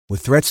With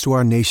threats to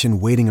our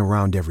nation waiting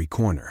around every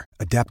corner,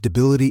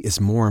 adaptability is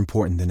more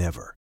important than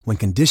ever. When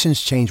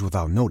conditions change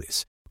without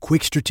notice,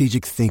 quick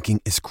strategic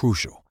thinking is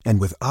crucial.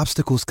 And with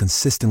obstacles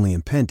consistently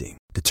impending,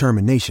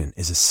 determination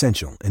is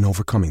essential in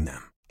overcoming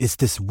them. It's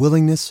this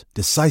willingness,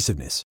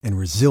 decisiveness, and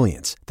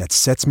resilience that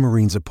sets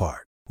Marines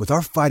apart. With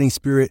our fighting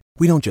spirit,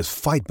 we don't just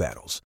fight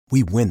battles,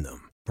 we win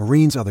them.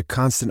 Marines are the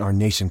constant our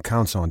nation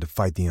counts on to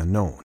fight the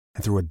unknown.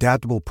 And through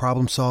adaptable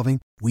problem solving,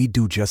 we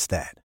do just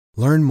that.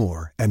 Learn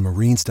more at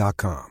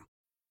marines.com.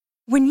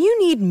 When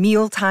you need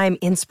mealtime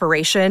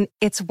inspiration,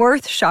 it's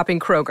worth shopping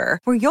Kroger,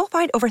 where you'll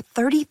find over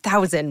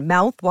 30,000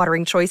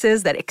 mouth-watering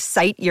choices that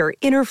excite your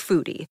inner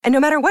foodie. And no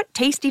matter what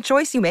tasty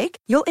choice you make,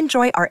 you'll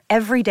enjoy our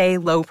everyday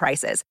low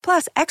prices,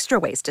 plus extra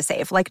ways to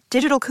save, like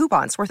digital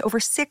coupons worth over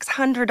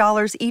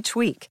 $600 each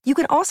week. You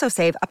can also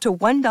save up to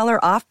 $1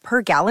 off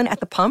per gallon at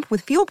the pump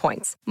with fuel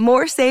points.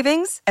 More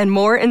savings and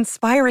more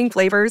inspiring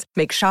flavors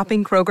make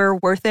shopping Kroger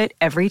worth it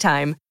every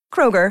time.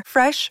 Kroger,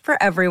 fresh for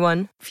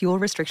everyone. Fuel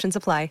restrictions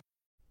apply.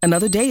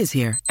 Another day is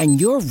here,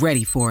 and you're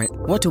ready for it.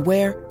 What to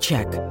wear?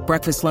 Check.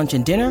 Breakfast, lunch,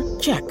 and dinner?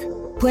 Check.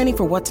 Planning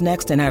for what's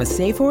next and how to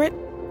save for it?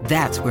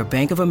 That's where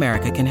Bank of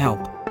America can help.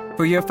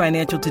 For your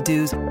financial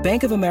to-dos,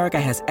 Bank of America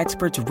has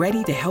experts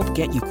ready to help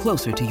get you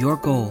closer to your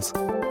goals.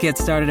 Get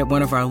started at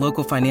one of our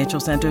local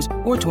financial centers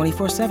or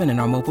 24/7 in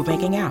our mobile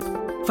banking app.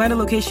 Find a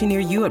location near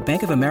you at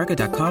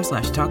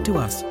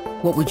bankofamerica.com/talktous.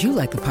 What would you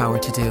like the power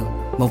to do?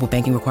 Mobile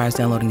banking requires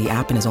downloading the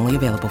app and is only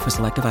available for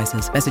select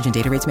devices. Message and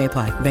data rates may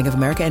apply. Bank of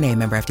America N.A.,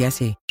 member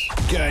FDIC.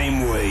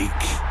 Game week.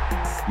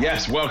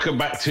 Yes, welcome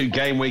back to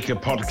Game Week, a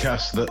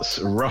podcast that's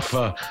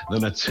rougher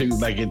than a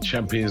two-legged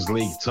Champions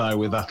League tie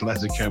with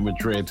Atletico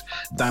Madrid.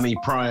 Danny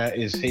Pryor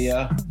is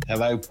here.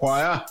 Hello,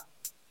 Pryor.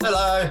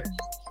 Hello.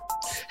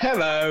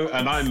 Hello,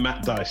 and I'm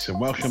Matt Dyson.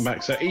 Welcome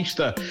back. So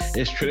Easter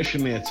is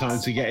traditionally a time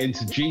to get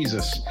into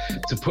Jesus,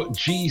 to put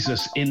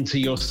Jesus into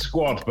your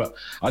squad. But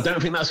I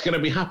don't think that's going to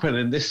be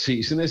happening this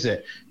season, is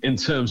it, in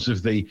terms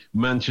of the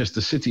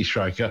Manchester City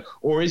striker?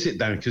 Or is it,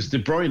 Dan? Because De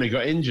Bruyne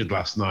got injured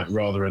last night,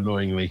 rather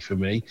annoyingly for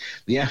me.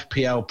 The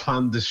FPL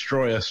planned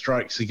destroyer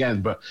strikes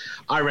again, but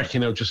I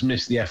reckon he'll just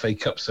miss the FA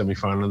Cup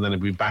semi-final and then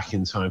he'll be back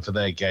in time for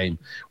their game,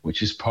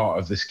 which is part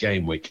of this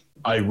game week.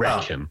 I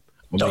reckon.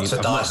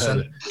 Dr.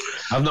 Dyson.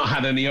 I've not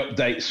had any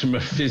updates from a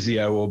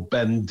physio or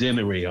Ben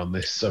Dinnery on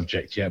this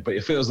subject yet, but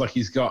it feels like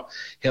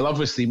he'll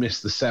obviously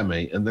miss the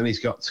semi, and then he's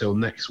got till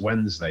next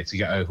Wednesday to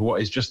get over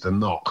what is just a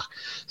knock.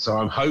 So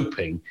I'm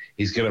hoping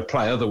he's going to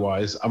play.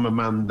 Otherwise, I'm a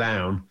man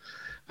down,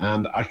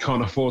 and I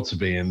can't afford to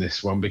be in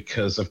this one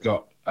because I've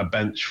got a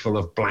bench full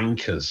of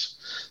blankers.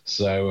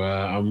 So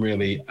I'm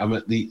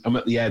at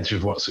the edge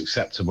of what's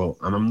acceptable,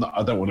 and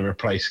I don't want to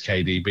replace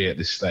KDB at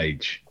this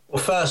stage.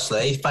 Well,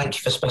 firstly, thank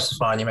you for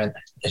specifying you meant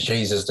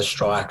Jesus the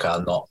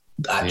striker, not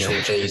actual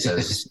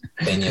Jesus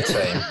in your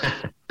team.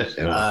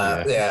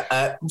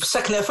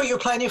 Secondly, I thought you were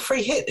playing your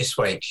free hit this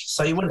week,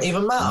 so you wouldn't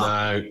even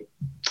matter. No.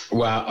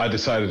 Well, I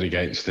decided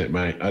against it,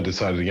 mate. I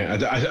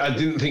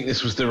didn't think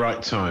this was the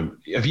right time.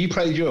 Have you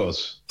played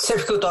yours?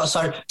 Typical.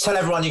 So tell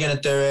everyone you're going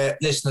to do it.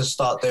 Listeners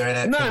start doing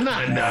it. No,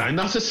 not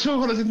at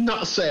all. I did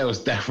not say I was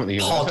definitely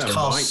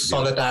podcast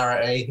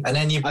solidarity, and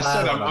then you.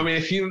 I mean,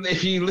 if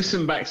you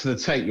listen back to the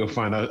tape, you'll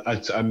find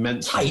I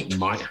meant it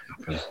might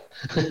happen.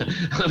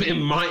 I mean, it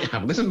might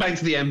happen. Listen back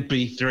to the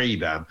MP3,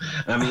 Dan.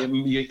 I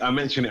mean, I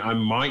mentioned it. I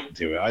might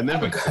do it. I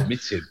never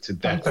committed to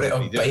definitely put it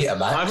on beta,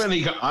 man. I've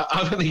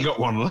only got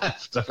one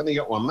left. I've got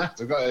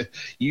to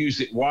use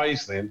it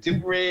wisely. And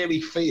didn't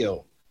really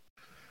feel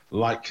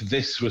like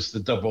this was the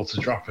double to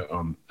drop it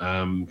on,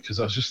 because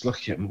I was just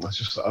looking at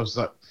I was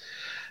like,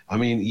 I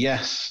mean,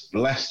 yes,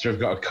 Leicester have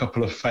got a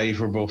couple of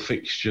favourable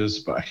fixtures,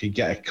 but I could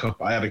get a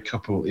couple. I had a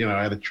couple,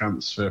 I had a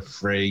transfer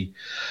free,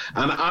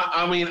 and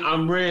I mean,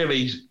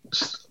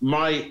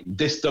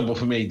 this double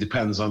for me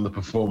depends on the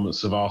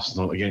performance of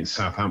Arsenal against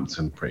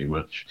Southampton, pretty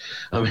much.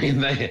 I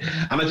mean,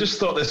 and I just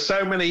thought there's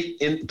so many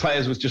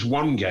players with just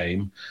one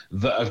game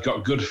that have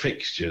got good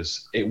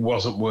fixtures. It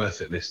wasn't worth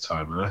it this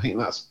time, and I think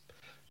that's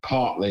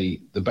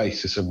partly the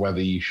basis of whether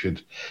you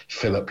should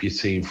fill up your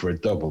team for a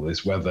double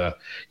is whether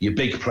your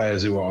big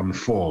players who are on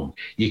form,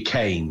 your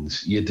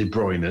Kanes, your De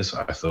Bruynes,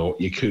 I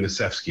thought, your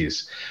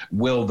Kulusevskis,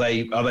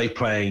 are they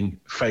playing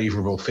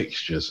favourable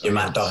fixtures? Your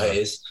Matt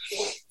Doherty's.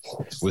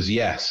 Was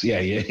yes.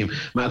 Yeah.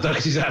 Matt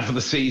Doherty's out for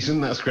the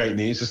season. That's great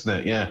news, isn't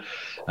it? Yeah.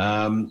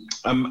 And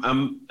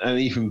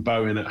even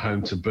Bowen at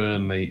home to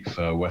Burnley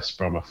for West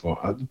Brom. I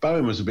thought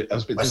Bowen was a bit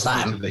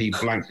disappointed that he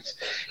blanked.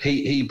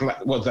 He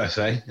what did I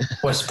say?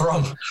 West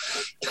Brom.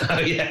 Oh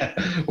yeah.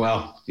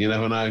 Well, you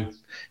never know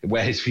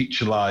where his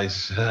future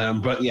lies.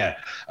 But yeah,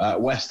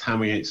 West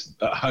Ham at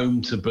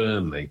home to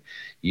Burnley.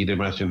 You'd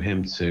imagine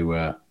him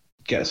to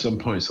get some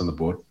points on the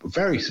board.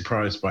 Very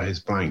surprised by his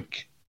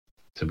blank,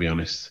 to be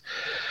honest.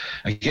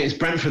 Against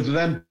Brentford,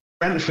 then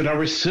Brentford are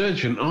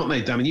resurgent, aren't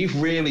they, Dan? And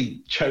you've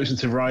really chosen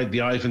to ride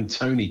the Ivan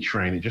Toney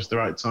train at just the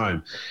right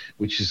time,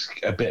 which is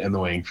a bit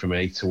annoying for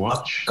me to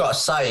watch. I've got to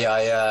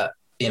say,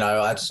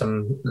 I had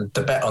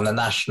the bet on the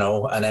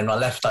National, and then my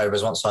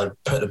leftovers, once I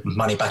put the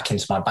money back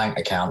into my bank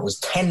account, was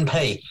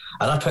 10p.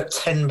 And I put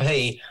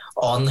 10p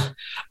on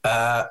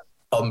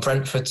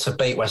Brentford to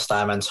beat West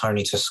Ham and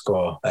Tony to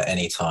score at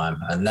any time.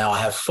 And now I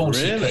have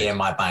 40p in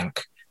my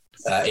bank.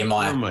 In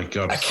my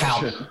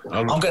account.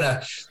 I'm going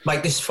to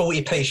make this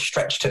 40p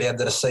stretch to the end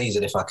of the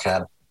season if I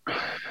can.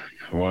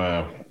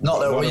 Wow. Not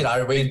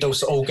that, we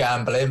endorse all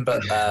gambling,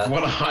 but...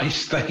 what a high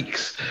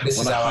stakes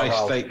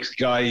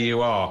guy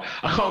you are.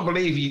 I can't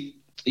believe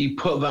you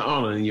put that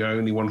on and you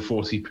only won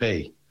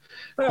 40p.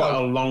 Quite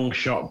a long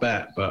shot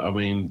bet, but I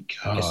mean,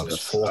 God, that's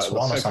 4 to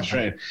 1 or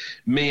something.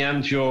 Me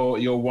and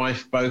your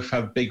wife both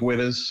had big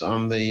winners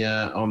on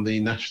the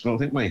National,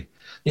 didn't we?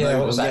 Yeah,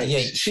 what was that?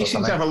 Yates. She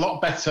seems to have a lot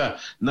better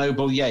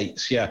Noble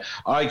Yates. Yeah,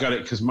 I got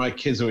it because my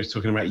kids are always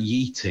talking about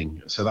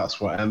yeeting, so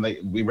that's what. And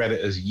we read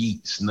it as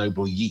Yeats,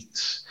 Noble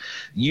Yeats.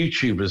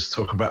 YouTubers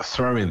talk about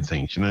throwing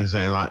things,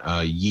 say like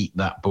yeet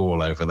that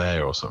ball over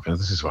there or something.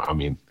 This is what I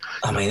mean.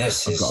 I've got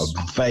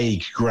a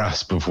vague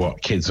grasp of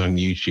what kids on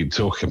YouTube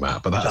talk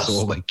about, but that's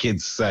all that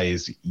kids say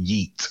is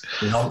yeet.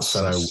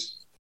 Nonsense. So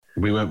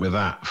we went with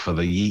that for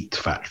the yeet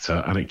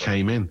factor, and it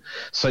came in.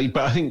 So,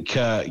 but I think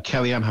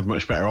Kellyanne had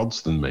much better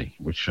odds than me,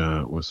 which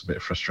was a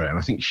bit frustrating.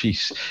 I think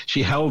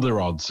she held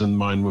her odds, and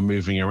mine were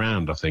moving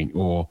around. I think,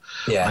 or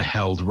I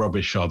held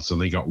rubbish odds,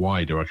 and they got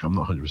wider. I'm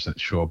not 100%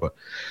 sure, but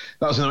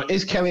that was annoying.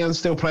 Is Kellyanne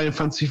still playing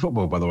fantasy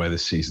football, by the way,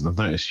 this season? I've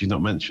noticed you've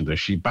not mentioned her. Is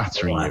she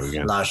battering you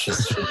again? No, she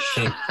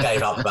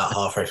gave up about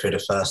halfway through the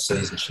first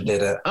season. She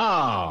did it.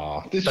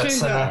 Did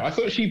she? I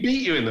thought she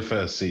beat you in the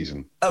first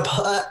season.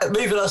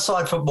 Moving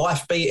aside from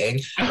wife beating,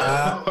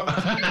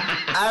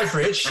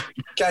 average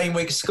game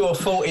week score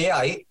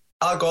 48.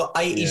 I got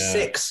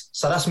 86,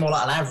 so that's more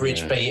like an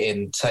average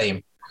beating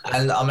team.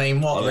 And I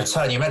mean, what a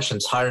return! You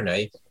mentioned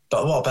Tony,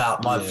 but what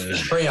about my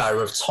trio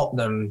of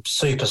Tottenham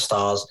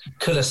superstars: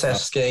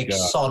 Kulusevski,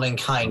 Son, and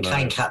Kane?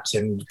 Kane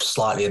captain,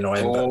 slightly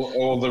annoying.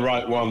 All the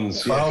right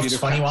ones. 12,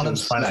 21, and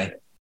 20.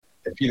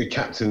 If you'd have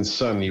captained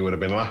Son, you would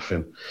have been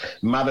laughing.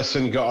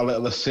 Madison got a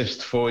little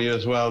assist for you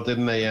as well,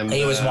 didn't he? And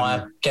he was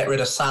my get rid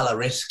of Salah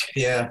risk.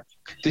 Yeah.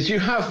 Did you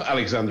have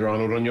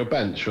Alexander-Arnold on your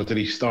bench, or did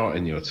he start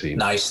in your team?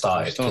 No, he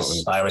started.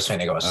 I always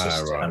think he got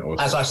assist.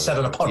 As I said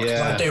on the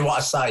podcast, I do what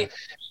I say.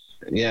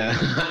 Yeah,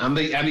 and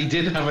he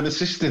did have an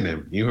assist in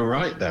him. You were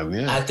right, Dan.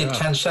 Yeah, I did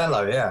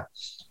Cancelo. Yeah.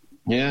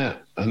 Yeah,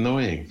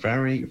 annoying.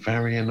 Very,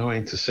 very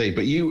annoying to see.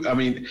 But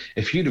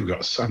if you'd have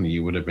got Son,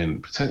 you would have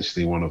been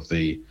potentially one of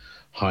the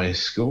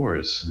highest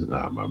scorers.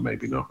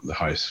 Maybe not. The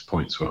highest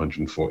points were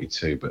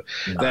 142, but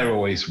they're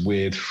always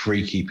weird,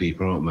 freaky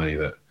people, aren't they?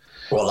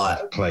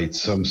 That played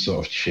some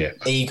sort of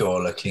chip.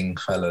 Igor-looking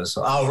fellas.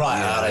 Oh,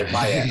 right. They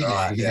play it.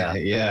 Right.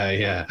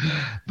 Yeah.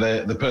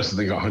 The person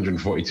that got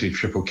 142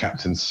 triple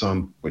captain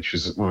Son, which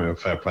was a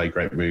fair play,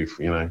 great move.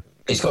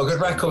 He's got a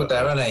good record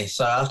there, hasn't he?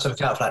 So I'll have to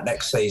look out for that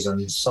next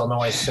season. Son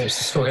always seems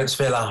to score against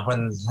Villa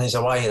when he's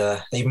away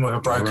there, even with a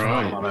broken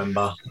arm, I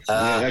remember.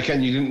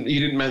 Again, you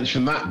didn't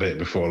mention that bit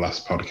before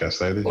last podcast,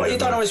 though, did you? Well, you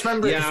don't always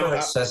remember it before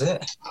it says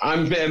it.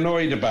 I'm a bit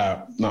annoyed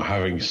about not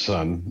having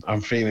Son.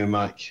 I'm feeling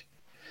like...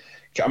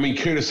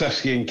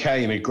 Kulusevski and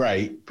Kane are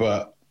great,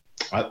 but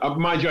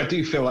mind you, I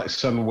do feel like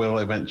Son will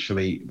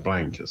eventually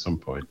blank at some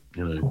point.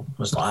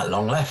 There's not that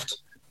long left.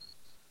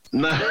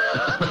 No.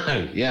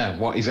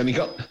 Yeah. He's only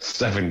got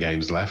 7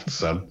 games left,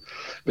 Son,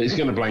 but he's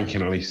going to blank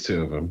in at least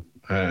 2 of them.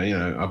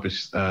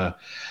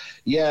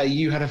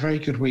 You had a very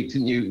good week,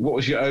 didn't you? What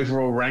was your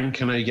overall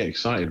rank? I know you get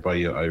excited by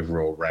your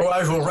overall rank. Well,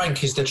 overall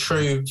rank is the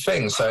true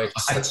thing. So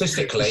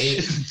statistically,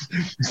 it's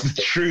the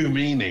true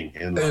meaning.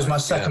 It was my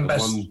second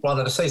best one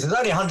of the season. It's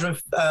only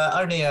 100.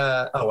 I don't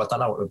know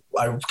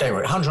what game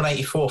rate.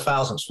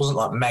 184,000. It wasn't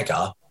like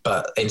mega,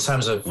 but in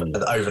terms of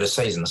over the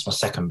season, that's my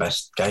second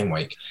best game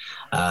week.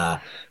 So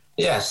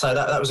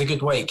that was a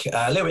good week.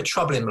 A little bit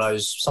troubling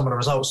some of the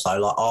results though,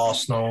 like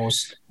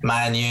Arsenal's,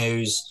 Man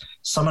U's,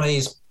 some of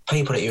these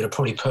people that you would have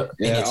probably put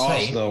in your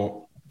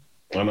Arsenal,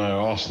 team. I know,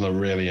 Arsenal are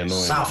really annoying.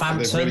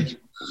 Southampton. They really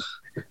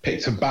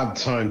picked a bad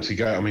time to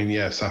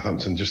go.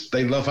 Southampton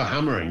they love a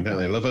hammering, don't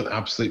they? Love an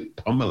absolute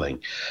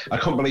pummeling. I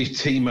can't believe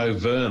Timo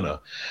Werner.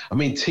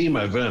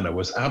 Timo Werner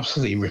was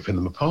absolutely ripping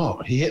them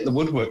apart. He hit the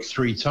woodwork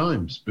 3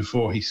 times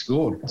before he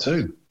scored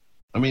 2.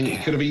 He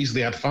could have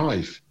easily had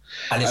 5.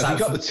 And have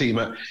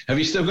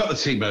you still got the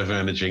Timo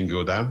Werner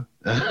jingle, Dan?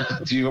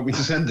 Do you want me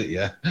to send it?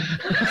 Yeah.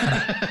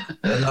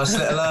 A nice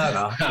little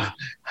learner.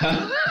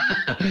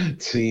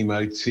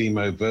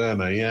 Timo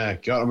Werner. Yeah.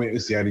 God,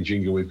 it's the only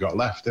jingle we've got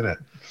left, isn't it?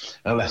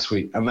 Unless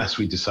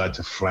we decide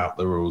to flout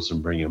the rules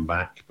and bring him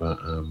back. But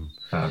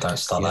don't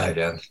start that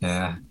again.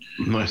 Yeah.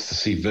 Nice to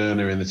see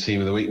Werner in the team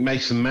of the week.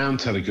 Mason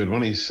Mount had a good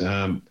one. He's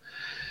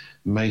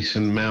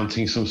Mason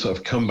mounting some sort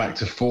of comeback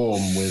to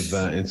form with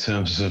in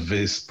terms of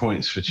his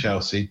points for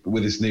Chelsea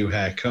with his new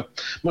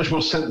haircut. Much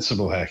more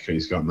sensible haircut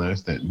he's got now,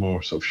 isn't it?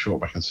 More sort of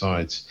short back and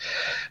sides.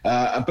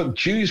 But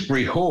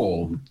Dewsbury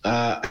Hall,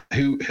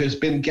 who has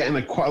been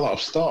getting quite a lot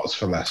of starts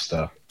for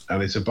Leicester,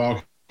 and it's a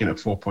bargain at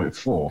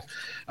 4.4.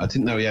 I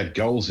didn't know he had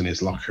goals in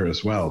his locker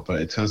as well, but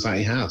it turns out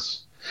he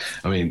has.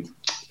 I mean,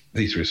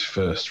 these are his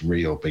first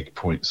real big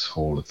points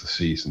haul of the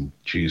season,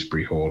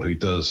 Dewsbury Hall, who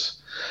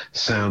does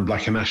sound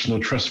like a National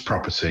Trust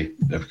property,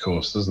 of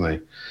course, doesn't he?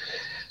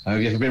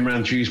 Have you ever been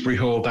around Dewsbury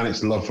Hall, Dan?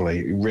 It's lovely.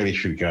 You really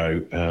should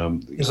go.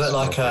 Is that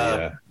like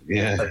a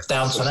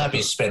Downton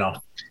Abbey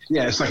spin-off?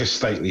 Yeah, it's like a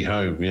stately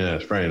home. Yeah,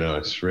 it's very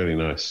nice, really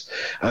nice.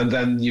 And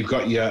then you've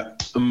got your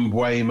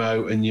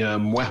Mbeumo and your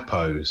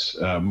Mwepos.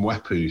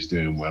 Mwepu's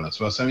doing well as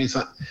well. So I mean,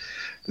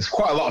 there's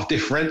quite a lot of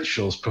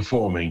differentials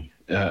performing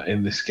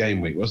in this game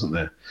week, wasn't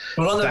there?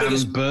 Well, one of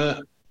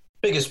the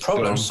biggest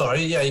problems,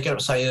 you're going to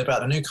say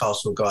about the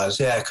Newcastle guys,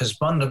 because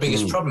one of the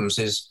biggest problems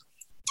is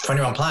for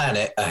anyone playing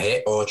it, a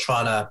hit or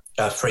trying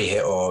a free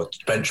hit or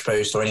bench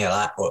boost or any of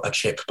that, or a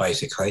chip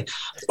basically,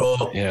 or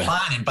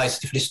planning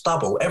basically for this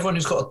double. Everyone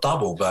who's got a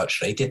double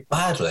virtually did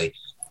badly.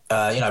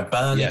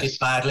 Burnley did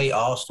badly,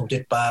 Arsenal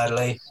did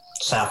badly,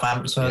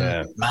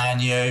 Southampton, Man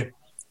U.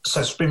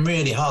 So it's been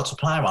really hard to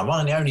play one. One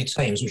of the only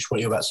teams, which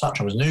what you're about to touch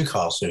on, was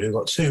Newcastle, who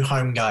got 2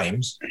 home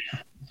games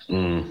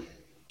in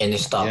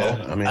this double.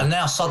 Yeah, and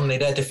now suddenly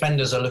their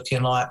defenders are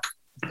looking like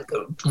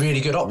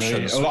really good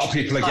options. A lot of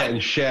people are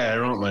getting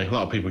share, aren't they? A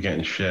lot of people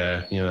getting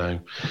share,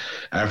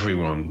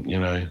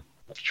 everyone,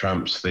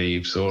 tramps,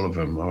 thieves, all of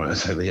them. I won't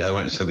say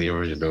the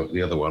original,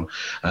 the other one.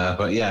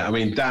 But yeah, I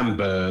mean, Dan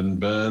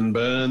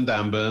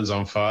Burn's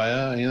on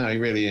fire. He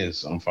really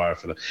is on fire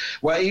for the...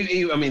 Well,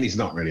 he's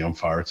not really on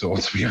fire at all,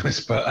 to be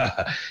honest,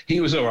 but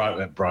he was all right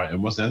at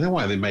Brighton, wasn't he? I don't know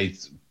why they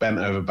bent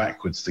over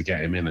backwards to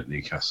get him in at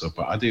Newcastle,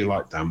 but I do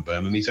like Dan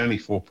Burn, and he's only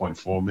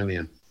 4.4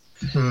 million.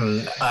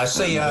 I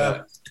see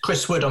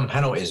Chris Wood on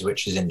penalties,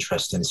 which is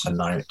interesting to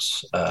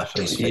note for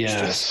these fixtures.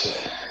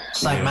 Yes.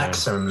 St.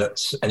 Maxim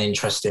looked an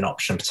interesting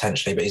option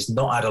potentially, but he's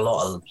not had a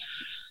lot of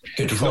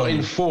good form. He's not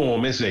in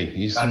form, is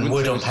he? And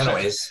Wood on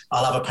penalties.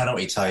 I'll have a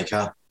penalty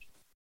taker.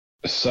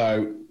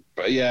 So,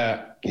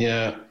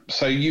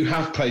 So you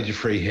have played your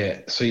free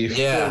hit. So you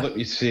filled up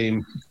your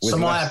team with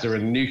Leicester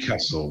and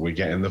Newcastle. We're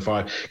getting the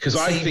 5. Because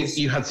I think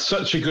you had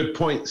such a good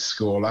point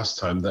score last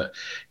time that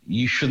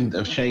you shouldn't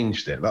have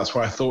changed it. That's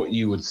why I thought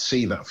you would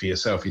see that for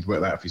yourself. You'd work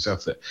that out for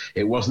yourself, that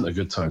it wasn't a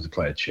good time to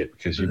play a chip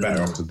because you're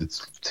better off with the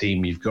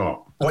team you've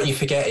got. What you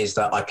forget is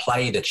that I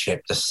play the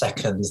chip the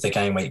second the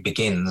game week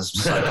begins.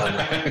 So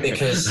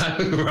because then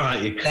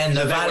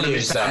the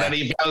value's there.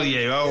 Any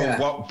value.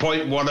 What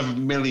 0.1 of a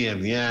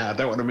million. Yeah, I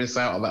don't want to miss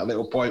out on that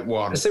little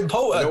 0.1. It's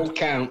important. It all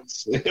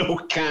counts. It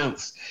all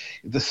counts.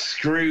 The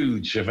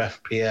Scrooge of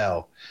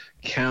FPL.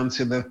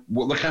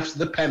 Look after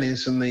the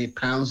pennies, and the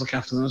pounds look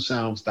after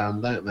themselves,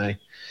 Dan, don't they?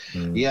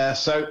 Yeah,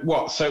 so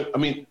what? So, I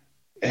mean,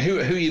 who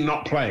are you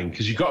not playing?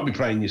 Because you've got to be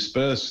playing your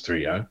Spurs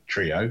trio.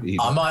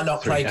 I might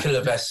not play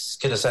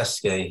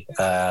Kulusevski.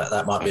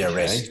 That might be a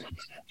risk.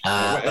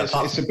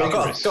 It's a big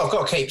risk. I've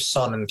got to keep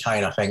Son and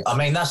Kane, I think. I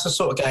mean, that's the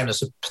sort of game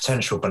that's a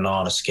potential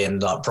banana skin.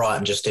 Like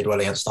Brighton just did well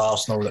against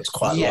Arsenal. Looks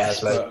quite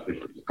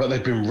lively. But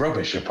they've been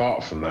rubbish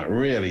apart from that,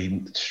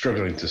 really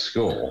struggling to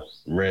score,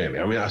 really.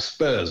 I mean, our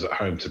Spurs at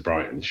home to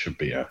Brighton should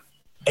be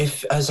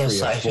if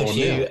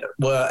you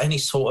were any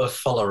sort of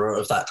follower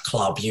of that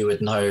club, you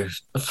would know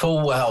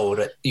full well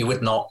that you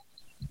would not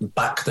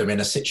back them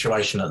in a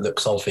situation that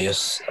looks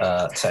obvious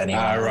to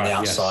anyone on the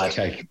outside. Yes,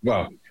 okay.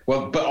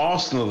 Well, but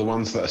Arsenal are the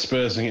ones that are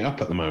spursing it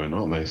up at the moment,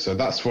 aren't they? So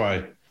that's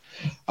why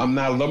I'm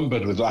now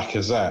lumbered with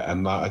Lacazette,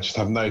 and I just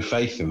have no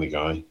faith in the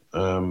guy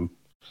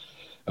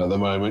at the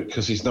moment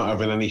because he's not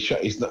having any shot.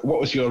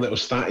 What was your little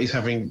stat? He's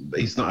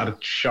not had a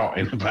shot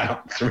in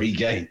about 3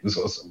 games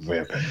or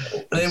something.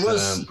 There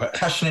was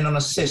cashing in on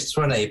assists,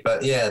 wasn't he?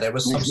 But yeah, there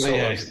was some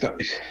he's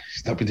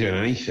not been doing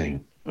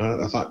anything.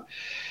 I thought,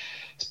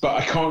 but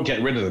I can't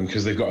get rid of them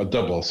because they've got a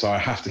double, so I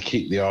have to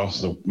keep the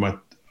Arsenal, my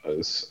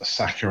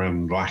Saka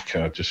and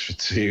Laka,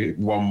 just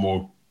for one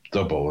more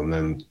double and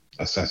then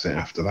assess it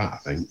after that, I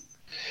think.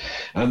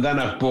 And then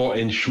I've bought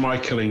in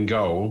Schmeichel in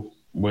goal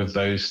with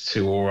those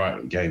 2 all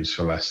right games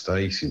for Leicester.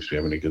 He seems to be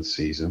having a good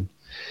season.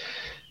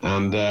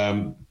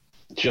 And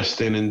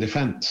Justin in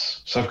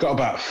defence. So I've got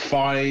about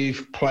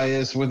 5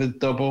 players with a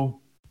double.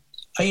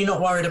 Are you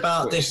not worried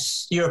about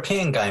this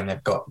European game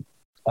they've got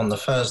on the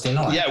Thursday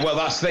night? Yeah, well,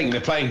 that's the thing.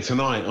 They're playing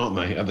tonight, aren't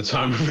they? At the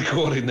time of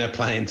recording, they're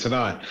playing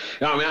tonight.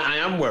 I mean, I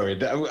am worried.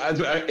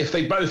 If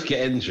they both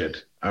get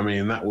injured, I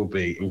mean, that would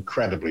be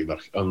incredibly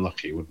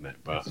unlucky, wouldn't it?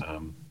 But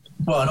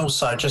well, and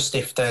also just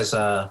if there's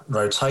a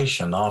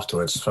rotation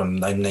afterwards from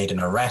them needing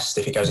a rest,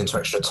 if it goes into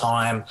extra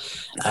time,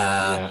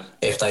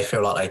 if they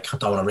feel like they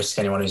don't want to risk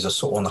anyone who's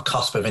sort of on the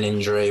cusp of an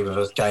injury with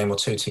a game or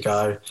 2 to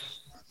go.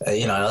 I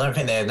don't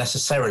think they're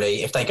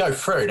necessarily, if they go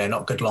through, they're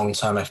not good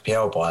long-term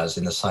FPL buyers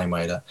in the same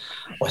way that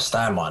West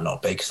Ham might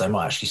not be, because they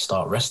might actually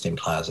start resting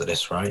players at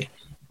this rate.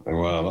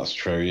 Well, that's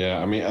true, yeah.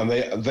 I mean, and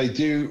they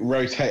do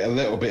rotate a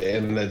little bit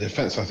in their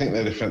defence. I think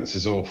their defence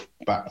is all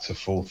back to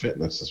full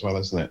fitness as well,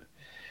 isn't it?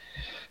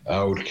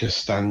 Old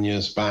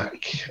Castagna's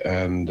back,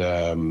 and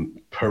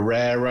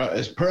Pereira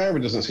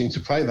doesn't seem to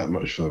play that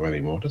much for them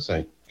anymore, does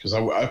he? Because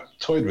I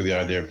toyed with the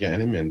idea of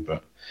getting him in,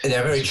 but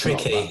they're very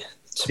tricky.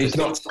 He's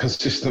not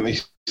consistently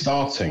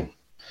starting.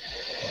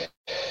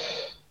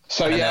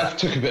 So, yeah, I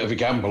took a bit of a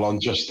gamble on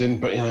Justin,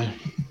 but,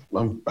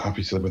 I'm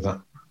happy to live with that.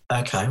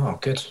 Okay, well,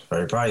 good.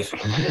 Very brave.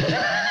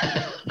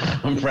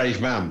 I'm a brave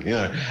man.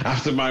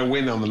 After my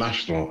win on the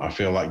National, I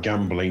feel like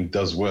gambling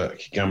does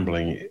work.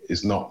 Gambling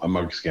is not a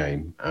mug's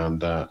game.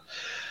 And I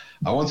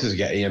wanted to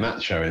get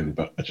Iheanacho in,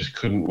 but I just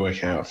couldn't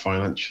work out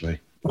financially.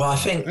 Well, I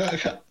think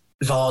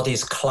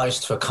Vardy's close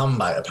to a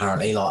comeback,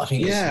 apparently. I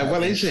think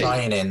he's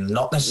training,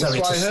 not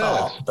necessarily to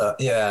start, but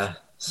yeah.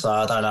 So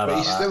I don't know about that.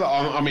 He's still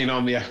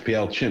on the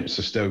FPL chimps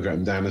are still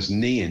going down as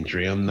knee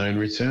injury, unknown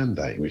return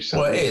date, which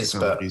it is,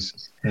 but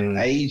he's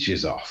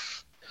ages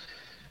off.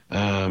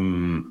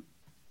 But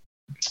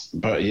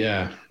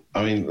yeah,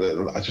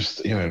 I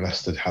just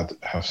Leicester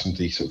have some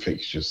decent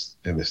fixtures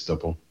in this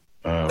double.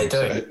 They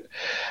do.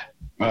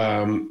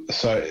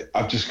 So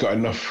I've just got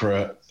enough for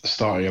a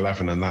starting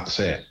 11, and that's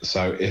it.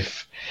 So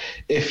if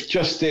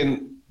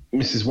Justin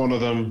misses one of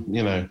them,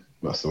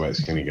 that's the way it's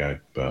going to go.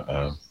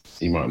 But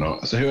he might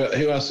not. So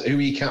who else? Who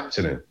are you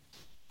captaining?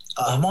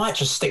 I might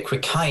just stick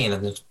with Kane,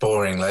 and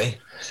boringly.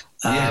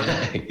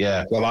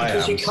 Yeah. Well, I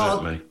am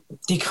certainly.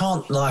 You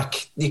can't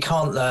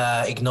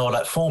ignore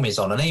that form he's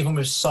on, and even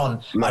with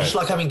Son, no. I just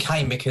like having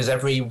Kane because I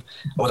think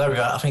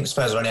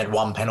Spurs have only had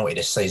one penalty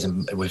this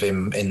season with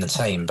him in the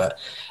team, but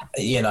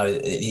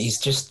he's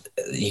just,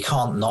 you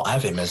can't not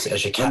have him as your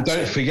captain. And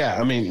don't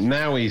forget,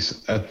 now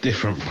he's a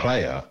different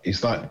player.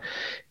 He's like,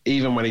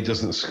 even when he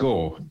doesn't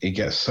score, he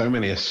gets so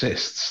many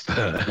assists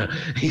that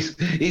he's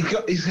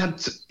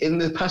had in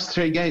the past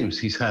 3 games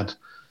he's had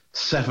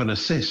 7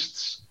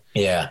 assists.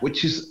 Yeah,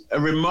 which is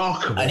a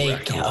remarkable. And he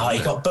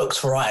got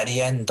booked right at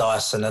the end,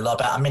 Dyson. And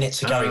about a minute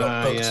to go, he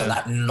got booked, and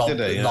that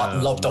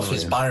lobbed off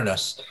his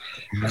bonus.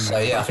 So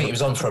yeah, I think he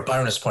was on for a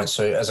bonus point.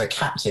 So as a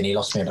captain, he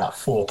lost me about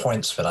 4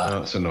 points for that. Oh,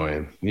 that's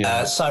annoying. Really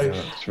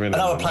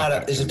another player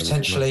that is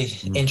potentially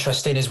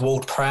interesting is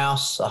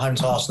Ward-Prowse, home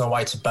to Arsenal,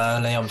 away to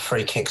Burnley on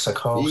free kicks, of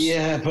course.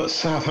 Yeah, but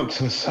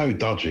Southampton are so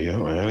dodgy,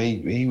 aren't they?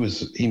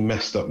 He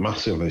messed up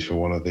massively for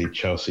one of the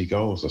Chelsea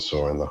goals I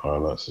saw in the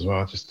highlights as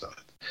well.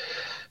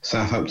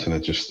 Southampton are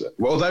just...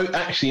 Although,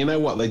 actually, you know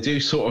what? They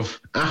do sort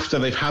of... After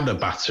they've had a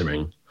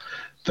battering,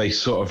 they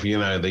sort of,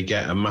 they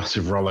get a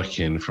massive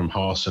rollicking from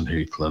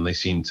Hasenhüttl, and they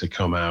seem to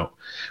come out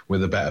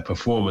with a better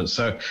performance.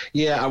 So,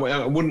 yeah,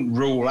 I wouldn't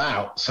rule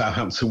out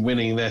Southampton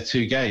winning their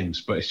 2 games,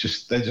 but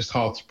they're just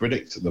hard to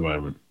predict at the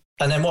moment.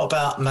 And then what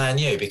about Man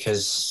U?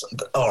 Because,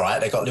 all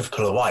right, they got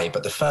Liverpool away,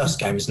 but the first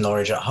game is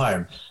Norwich at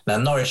home. Now,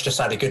 Norwich just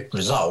had a good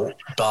result,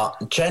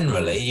 but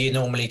generally you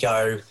normally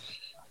go...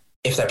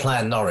 If they're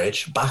playing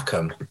Norwich, back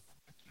them.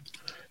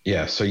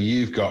 Yeah, so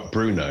you've got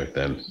Bruno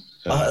then.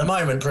 At the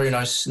moment,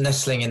 Bruno's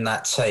nestling in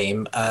that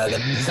team.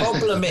 The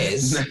problem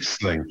is...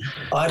 Nestling.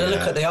 I had a look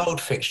at the old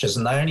fixtures,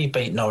 and they only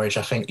beat Norwich,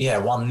 I think,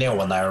 1-0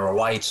 when they were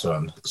away to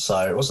them.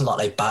 So it wasn't like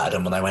they battered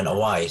them when they went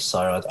away.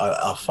 So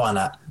I find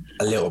that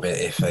a little bit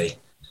iffy.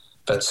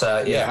 But,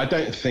 I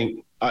don't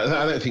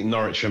think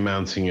Norwich are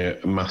mounting a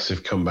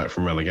massive comeback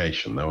from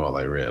relegation, though, are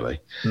they,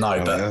 really?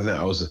 No, but... I think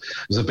that was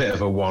a bit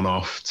of a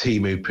one-off.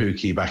 Timu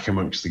Pukki back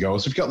amongst the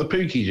goals. We've got the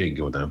Pukki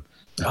jingle down.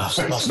 Oh,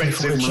 jingles. I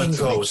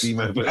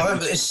remember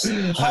it's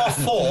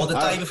 4:30 the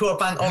day before a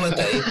bank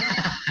holiday.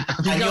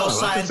 And you're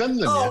saying,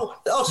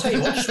 I'll tell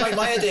you what, just make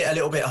my edit a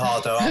little bit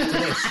harder after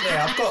this.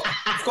 Yeah, I've got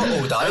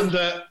all day. And,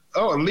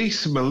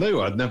 Lise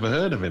Malou, I'd never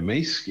heard of him.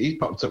 He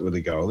popped up with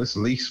a goal. This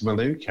Lise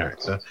Malou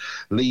character.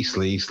 Lise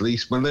Malou,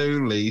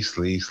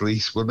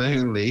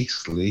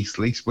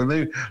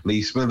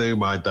 Lise Malou,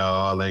 my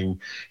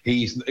darling.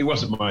 He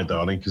wasn't my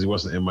darling because he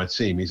wasn't in my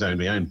team. He's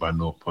only owned by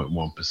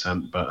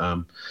 0.1%.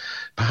 But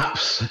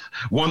perhaps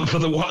one for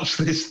the watch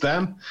list,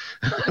 Dan,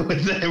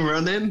 with them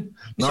running.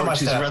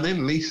 Norwich is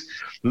running. Lise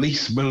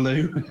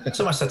Malou. It's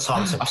almost a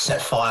time to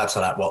set fire to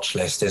that watch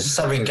list. There's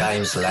 7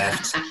 games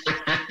left.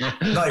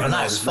 Not even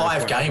that, it's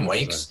 5 game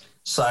weeks.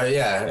 So,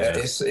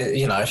 it's if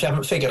you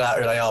haven't figured out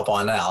who they are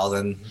by now,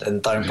 then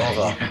don't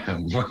bother.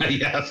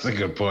 Yeah, that's a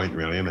good point,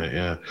 really, isn't it?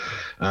 Yeah.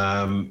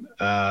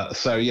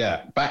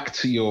 Back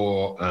to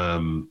your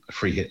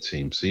free hit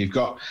team. So you've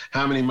got,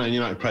 how many Man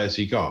United players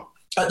have you got?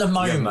 At the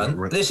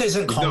moment, this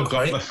isn't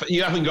concrete.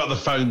 You haven't got the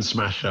phone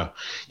smasher.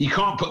 You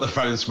can't put the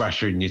phone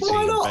smasher in your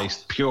team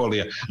based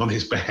purely on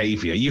his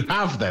behaviour. You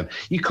have then.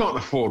 You can't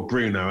afford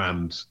Bruno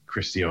and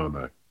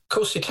Cristiano. Of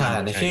course you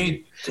can. And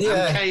Kane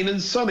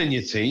and Son in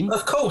your team.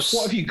 Of course.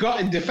 What have you got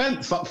in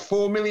defence? Like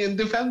 4 million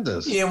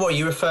defenders. Yeah, well,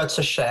 you refer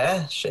to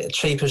Share,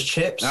 cheap as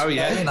chips. Oh,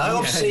 yeah.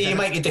 Obviously you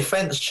make your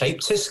defence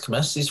cheap.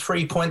 Tiscmus is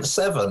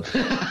 3.7.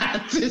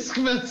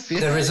 Tiscmus, yeah.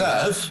 The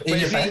reserve in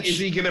your bench. Is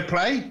he going to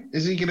play?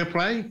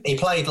 He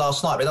played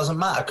last night, but it doesn't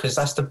matter because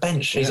that's the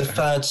bench. He's a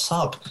third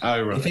sub.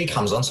 Oh, right. If he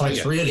comes on,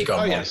 something's really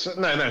gone wrong. Yes.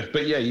 No.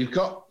 But, yeah, you've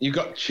got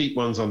cheap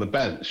ones on the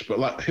bench. But,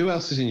 like, who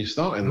else is in your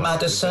starting line?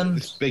 Madison,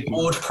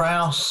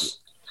 Ward-Prowse.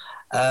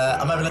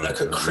 I'm having a look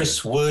at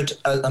Chris Wood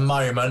at the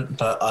moment,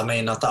 but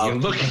you're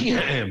looking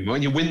at him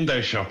when you're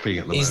window shopping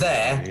at the moment. He's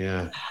there.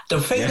 Yeah. The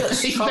thing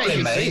that's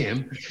troubling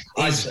me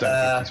is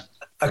a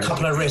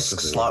couple of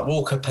risks like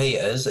Walker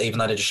Peters, even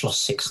though they just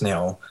lost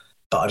 6-0.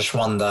 But I just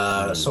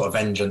wonder, sort of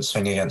vengeance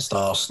thing against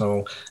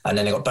Arsenal. And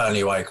then they got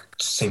Burnley away,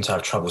 seem to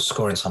have trouble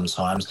scoring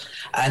sometimes.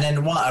 And then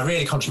a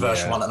really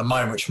controversial one at the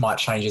moment, which might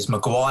change, is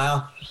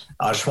Maguire.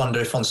 I just wonder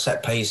if on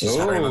set pieces,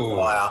 Harry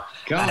Maguire.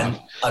 God. And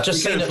I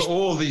just You're seen going for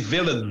all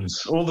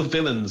the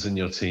villains in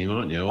your team,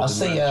 aren't you? All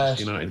the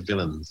Manchester United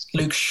villains.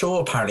 Luke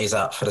Shaw apparently is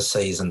out for the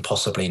season,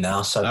 possibly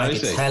now. So maybe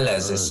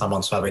Tellez is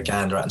someone to have a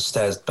gander at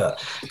instead.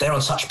 But they're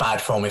on such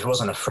bad form. If it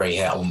wasn't a free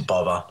hit, I wouldn't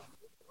bother.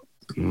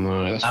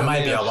 No, that's and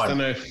maybe I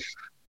won't.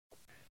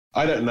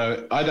 I don't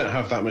know. I don't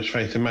have that much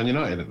faith in Man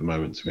United at the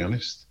moment, to be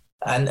honest.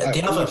 And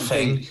the other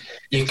thing,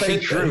 if they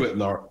drew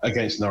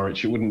against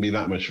Norwich, it wouldn't be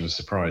that much of a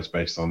surprise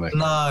based on their.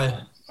 No,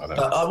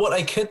 but what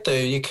they could do,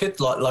 you could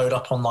load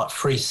up on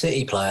free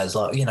City players,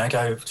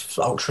 go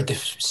ultra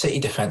City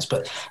defence.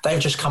 But they've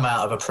just come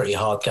out of a pretty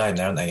hard game,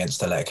 there, haven't they,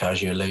 against Atletico,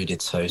 as you alluded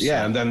to. So.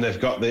 Yeah, and then they've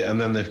got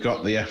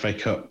the FA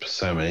Cup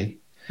semi.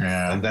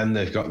 Yeah. And then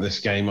they've got this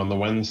game on the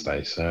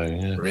Wednesday, so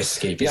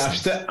risky. Yeah,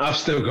 I've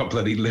still got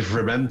bloody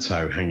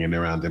Livramento hanging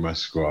around in my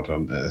squad.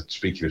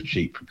 Speaking of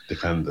cheap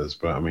defenders,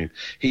 but I mean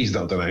he's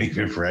not done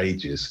anything for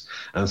ages,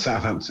 and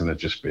Southampton have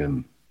just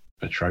been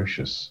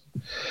atrocious.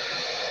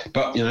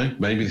 But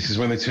maybe this is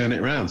when they turn it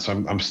around. So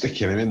I'm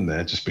sticking him in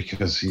there just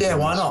because he's in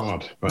why the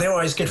not? squad. But, they're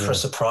always good for a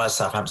surprise.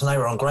 Southampton, they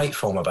were on great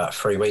form about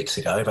 3 weeks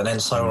ago, but then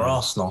so were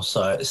Arsenal.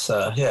 So it's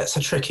it's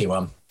a tricky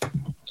one.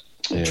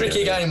 Yeah,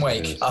 tricky game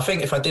week. I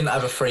think if I didn't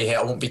have a free hit,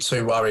 I wouldn't be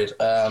too worried.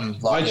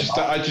 I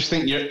just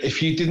think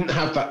if you didn't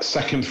have that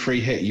second free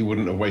hit, you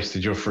wouldn't have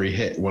wasted your free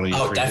hit. One of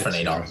your free definitely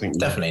hits, not. I think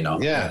definitely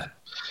not. Yeah.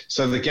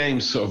 So the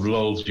game sort of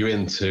lulled you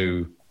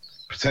into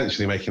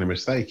potentially making a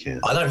mistake here.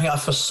 I don't think I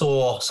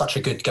foresaw such a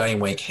good game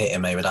week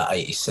hitting me with that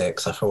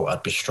 86. I thought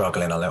I'd be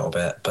struggling a little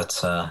bit,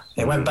 but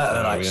it went better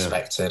than I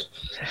expected.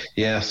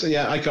 Yeah, so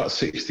I got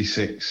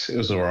 66. It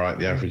was all right.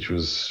 The average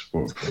was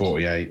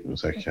 48. It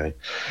was okay.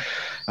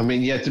 I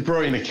mean, De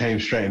Bruyne came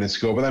straight in and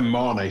scored, but then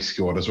Mane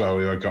scored as well,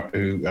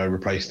 who I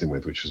replaced him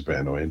with, which was a bit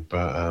annoying.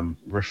 But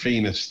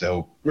Rafinha's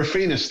still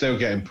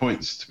getting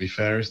points, to be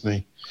fair, isn't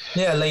he?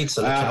 Yeah, Leeds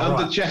are looking all right.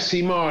 Under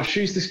Jesse Marsh.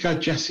 Who's this guy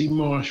Jesse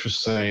Marsh was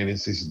saying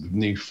is his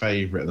new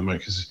favourite at the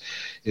moment? Because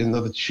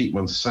another cheap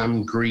one,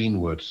 Sam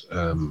Greenwood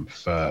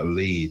for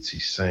Leeds.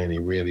 He's saying he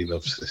really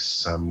loves this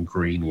Sam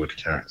Greenwood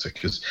character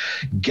because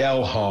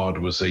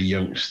Gelhard was a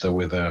youngster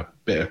with a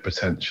bit of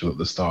potential at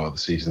the start of the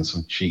season,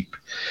 some cheap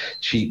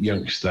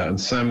youngster. And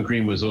Sam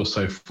Greenwood was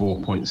also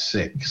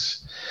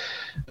 4.6.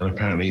 And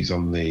apparently he's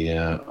on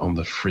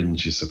the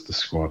fringes of the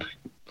squad.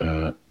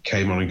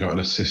 Came on and got an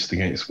assist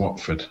against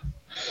Watford.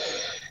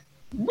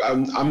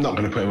 I'm not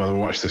going to put him on and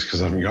watch this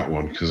because I haven't got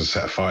one because I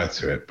set fire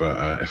to it.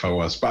 But if I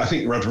was, I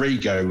think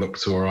Rodrigo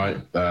looked all right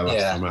last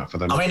time out for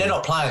them. I mean, they're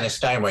not playing this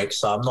game week,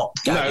 so I'm not.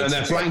 No, and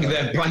they're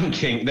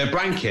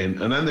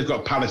blanking, and then they've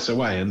got Palace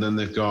away, and then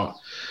they've got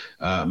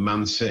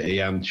Man City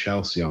and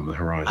Chelsea on the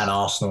horizon, and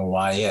Arsenal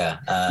away. And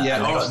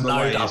Arsenal got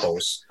no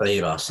doubles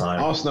either. So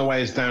Arsenal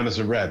away is down as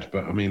a red,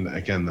 but I mean,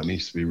 again, that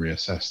needs to be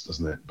reassessed,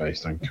 doesn't it,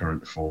 based on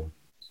current form?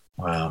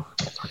 Wow,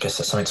 I guess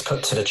that's something to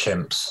put to the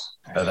chimps.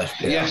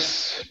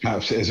 Yes,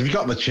 perhaps it is. Have you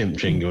got the chimp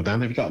jingle,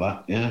 Dan? Have you got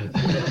that? Yeah.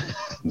 I'm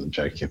not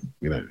joking.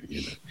 You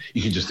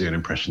can just do an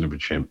impression of a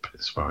chimp.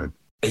 It's fine.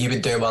 You've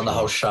been doing one the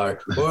whole show.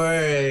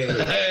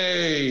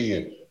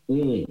 Hey!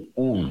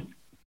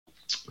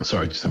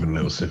 Sorry, just having a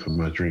little sip of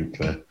my drink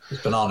there.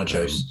 It's banana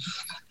juice.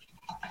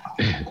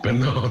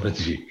 Banana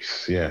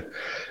juice, yeah.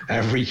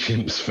 Every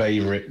chimp's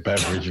favourite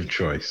beverage of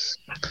choice.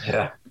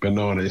 Yeah.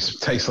 Banana. It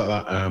tastes like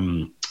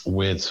that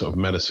weird sort of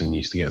medicine you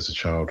used to get as a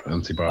child,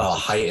 antibiotics. Oh, I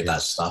hated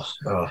that stuff.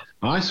 Oh.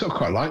 I sort of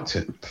quite liked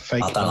it.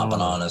 Fake I don't like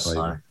bananas,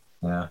 so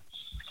yeah.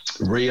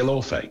 Real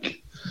or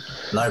fake?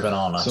 No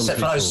banana.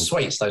 Except for those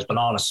sweets, those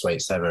banana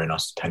sweets, they're very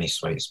nice, penny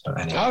sweets. But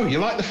anyway. Oh, you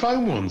like the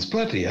foam ones?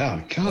 Bloody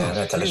hell. God. Yeah,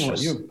 they're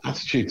delicious. Your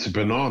attitude to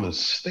bananas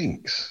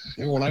stinks.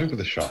 You're all over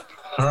the shop.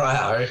 All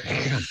right,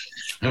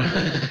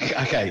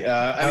 okay.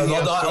 On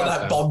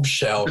that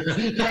bombshell.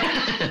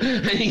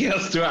 Anything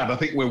else to add? I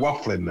think we're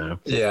waffling now.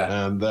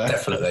 Yeah, and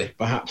definitely.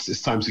 Perhaps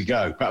it's time to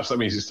go. Perhaps that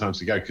means it's time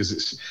to go because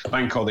it's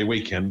bank holiday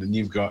weekend and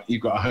you've got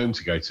a home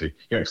to go to.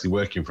 You're actually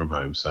working from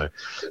home, so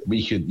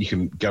you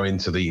can go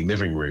into the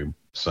living room.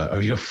 So,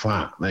 your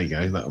flat. There you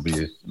go. That'll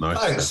be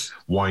nice to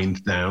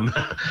wind down.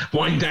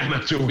 Wind down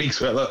after a week's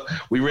work. Look,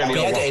 we really I'll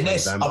be editing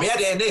this and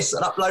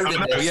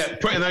uploading this. Yeah,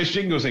 putting those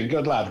jingles in.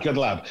 Good lad.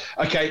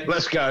 Okay,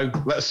 let's go.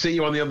 Let's see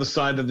you on the other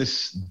side of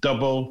this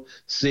double.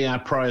 See how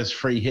Pryor's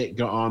free hit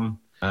got on.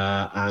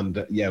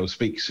 And we'll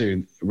speak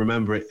soon.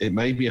 Remember, it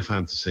may be a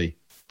fantasy,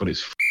 but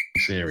it's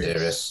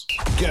serious.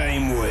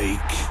 Game week.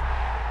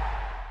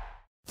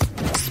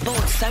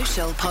 Sports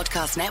Social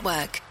Podcast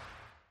Network.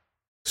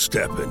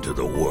 Step into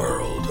the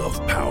world of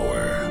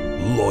power,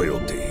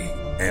 loyalty,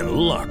 and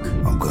luck.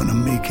 I'm gonna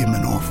make him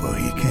an offer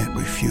he can't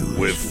refuse.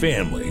 With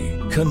family,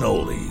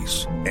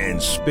 cannolis, and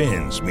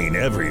spins mean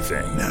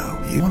everything. Now,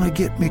 you wanna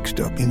get mixed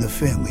up in the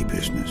family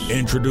business.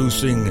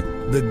 Introducing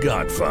The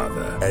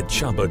Godfather at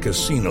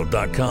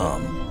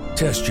ChumbaCasino.com.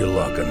 Test your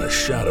luck in the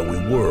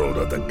shadowy world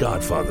of The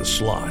Godfather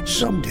slot.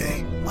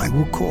 Someday, I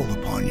will call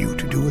upon you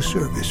to do a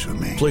service for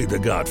me. Play The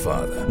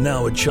Godfather,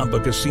 now at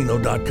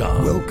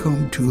ChumbaCasino.com.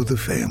 Welcome to the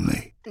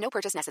family. No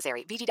purchase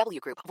necessary. VGW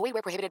Group. Void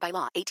where prohibited by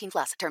law.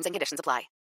 18+. Terms and conditions apply.